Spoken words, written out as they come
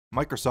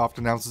Microsoft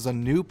announces a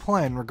new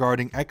plan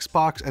regarding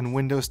Xbox and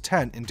Windows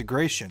 10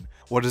 integration.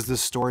 What does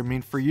this story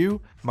mean for you?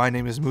 My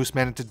name is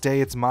Mooseman, and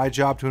today it's my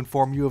job to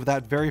inform you of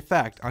that very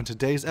fact on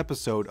today's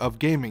episode of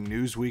Gaming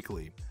News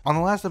Weekly. On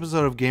the last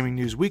episode of Gaming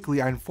News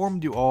Weekly, I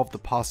informed you all of the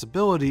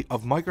possibility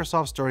of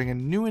Microsoft starting a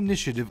new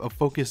initiative of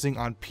focusing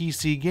on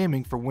PC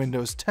gaming for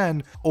Windows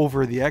 10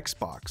 over the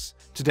Xbox.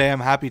 Today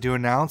I'm happy to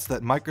announce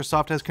that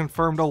Microsoft has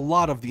confirmed a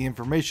lot of the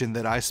information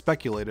that I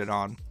speculated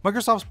on.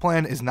 Microsoft's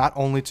plan is not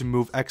only to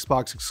move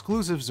Xbox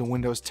exclusives to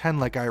Windows 10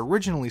 like I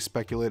originally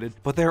speculated,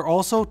 but they are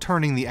also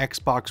turning the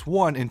Xbox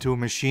One into a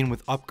machine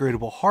with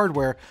upgradable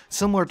hardware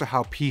similar to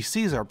how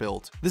PCs are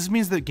built. This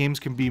means that games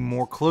can be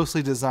more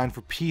closely designed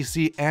for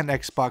PC and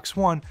Xbox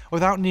One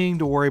without needing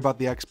to worry about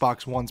the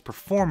Xbox One's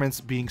performance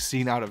being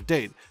seen out of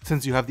date,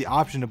 since you have the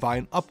option to buy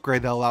an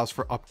upgrade that allows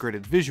for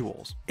upgraded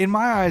visuals. In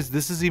my eyes,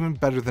 this is even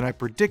better than I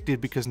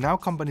predicted because now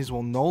companies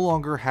will no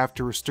longer have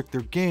to restrict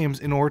their games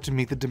in order to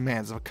meet the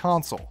demands of a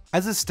console.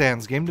 As it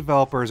stands, game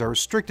developers are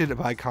restricted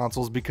by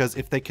consoles because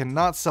if they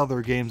cannot sell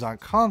their games on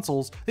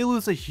consoles, they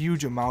lose a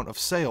huge amount of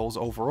sales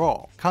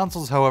overall.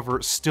 Consoles,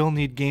 however, still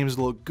need games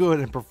to look good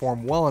and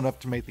perform well enough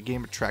to make the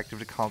game attractive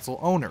to console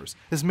owners.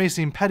 This may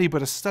seem petty,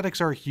 but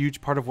aesthetics are a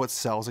huge part of what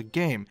sells a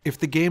game. If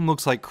the game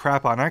looks like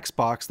crap on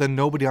Xbox, then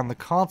nobody on the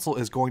console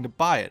is going to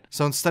buy it.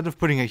 So instead of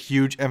putting a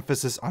huge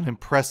emphasis on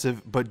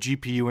impressive but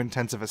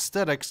GPU-intensive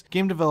aesthetics,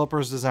 game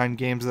developers design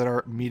games that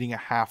are meeting a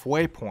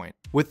halfway point.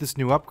 With this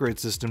new upgrade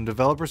system,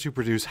 developers who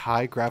produce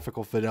high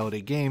graphical fidelity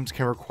games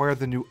can require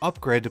the new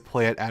upgrade to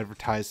play at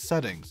advertised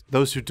settings.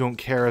 Those who don't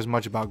care as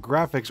much about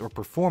graphics or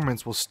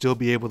performance will still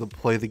be able to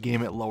play the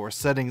game at lower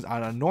settings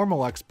on a normal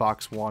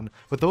Xbox One,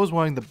 but those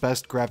wanting the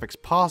best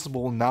graphics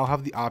possible now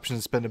have the option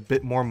to spend a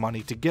bit more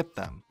money to get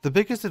them. The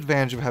biggest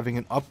advantage of having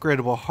an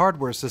upgradable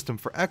hardware system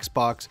for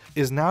Xbox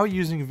is now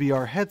using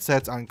VR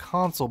headsets on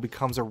console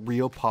becomes a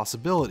real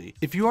possibility.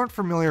 If you aren't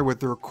familiar with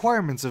the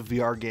requirements of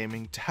VR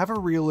gaming, to have a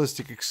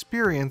realistic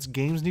experience,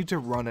 games need to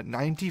run at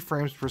 90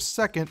 frames per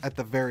second at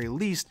the very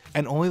least,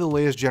 and only the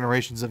latest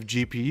generations of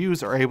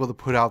GPUs are able to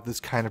put out this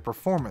kind of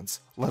performance,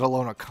 let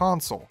alone a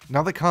console.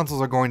 Now that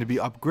consoles are going to be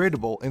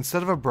upgradable,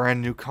 instead of a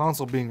brand new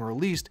console being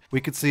released,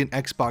 we could see an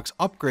Xbox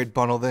upgrade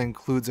bundle that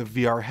includes a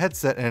VR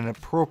headset and an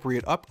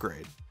appropriate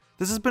upgrade.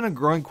 This has been a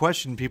growing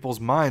question in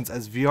people's minds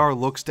as VR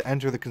looks to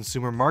enter the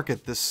consumer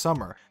market this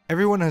summer.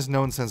 Everyone has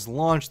known since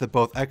launch that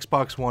both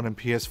Xbox One and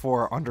PS4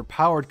 are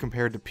underpowered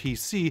compared to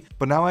PC,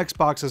 but now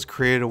Xbox has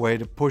created a way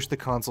to push the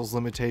console's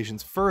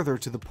limitations further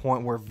to the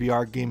point where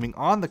VR gaming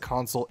on the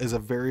console is a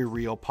very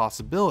real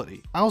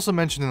possibility. I also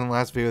mentioned in the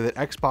last video that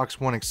Xbox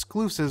One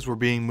exclusives were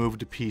being moved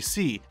to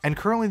PC, and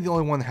currently the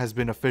only one that has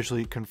been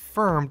officially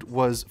confirmed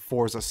was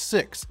Forza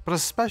 6, but a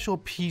special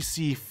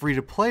PC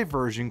free-to-play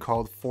version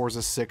called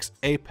Forza 6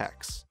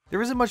 Apex.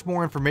 There isn't much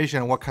more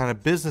information on what kind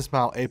of business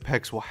model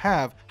Apex will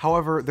have,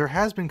 however, there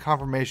has been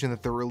confirmation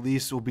that the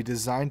release will be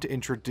designed to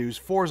introduce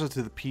Forza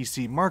to the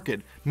PC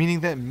market,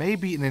 meaning that it may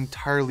be an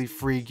entirely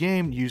free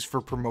game used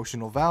for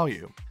promotional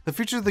value. The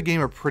features of the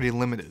game are pretty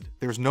limited.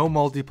 There's no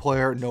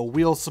multiplayer, no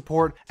wheel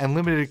support, and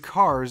limited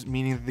cars,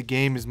 meaning that the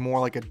game is more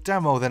like a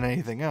demo than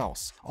anything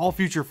else. All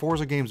future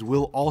Forza games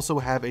will also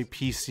have a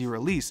PC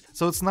release,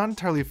 so it's not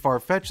entirely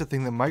far-fetched to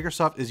think that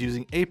Microsoft is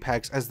using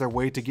Apex as their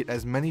way to get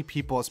as many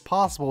people as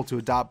possible to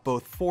adopt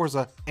both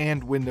Forza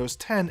and Windows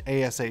 10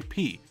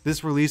 ASAP.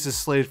 This release is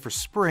slated for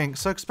spring,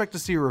 so expect to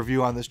see a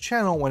review on this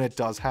channel when it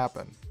does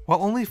happen.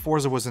 While only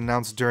Forza was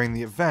announced during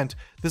the event,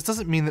 this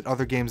doesn't mean that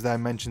other games that I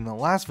mentioned in the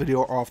last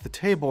video are off the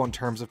table in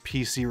terms of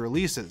PC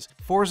releases.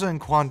 Forza and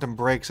Quantum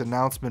Break's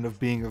announcement of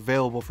being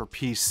available for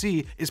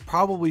PC is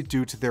probably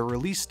due to their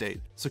release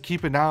date, so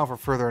keep an eye out for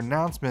further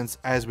announcements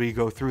as we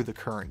go through the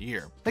current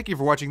year. Thank you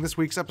for watching this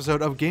week's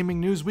episode of Gaming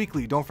News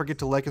Weekly. Don't forget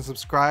to like and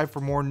subscribe for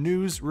more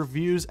news,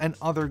 reviews, and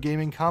other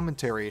gaming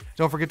commentary.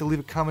 Don't forget to leave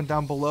a comment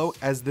down below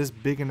as this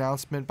big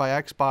announcement by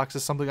Xbox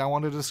is something I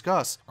want to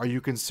discuss. Are you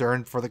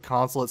concerned for the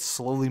console that's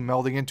slowly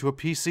melding into a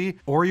PC,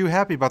 or are you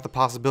happy about the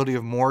possibility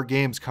of more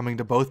games coming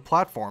to both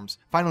platforms?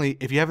 Finally,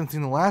 if you haven't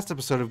seen the last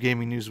episode of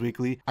Gaming News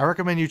Weekly, I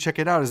recommend you check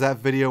it out as that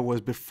video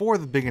was before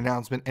the big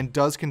announcement and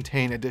does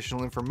contain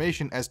additional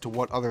information as to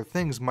what other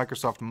things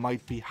Microsoft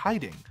might be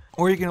hiding.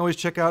 Or you can always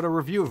check out a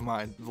review of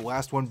mine, the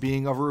last one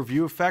being a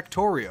review of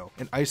Factorio,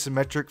 an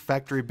isometric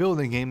factory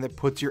building game that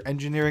puts your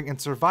engineering and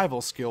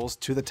survival skills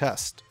to the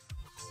test.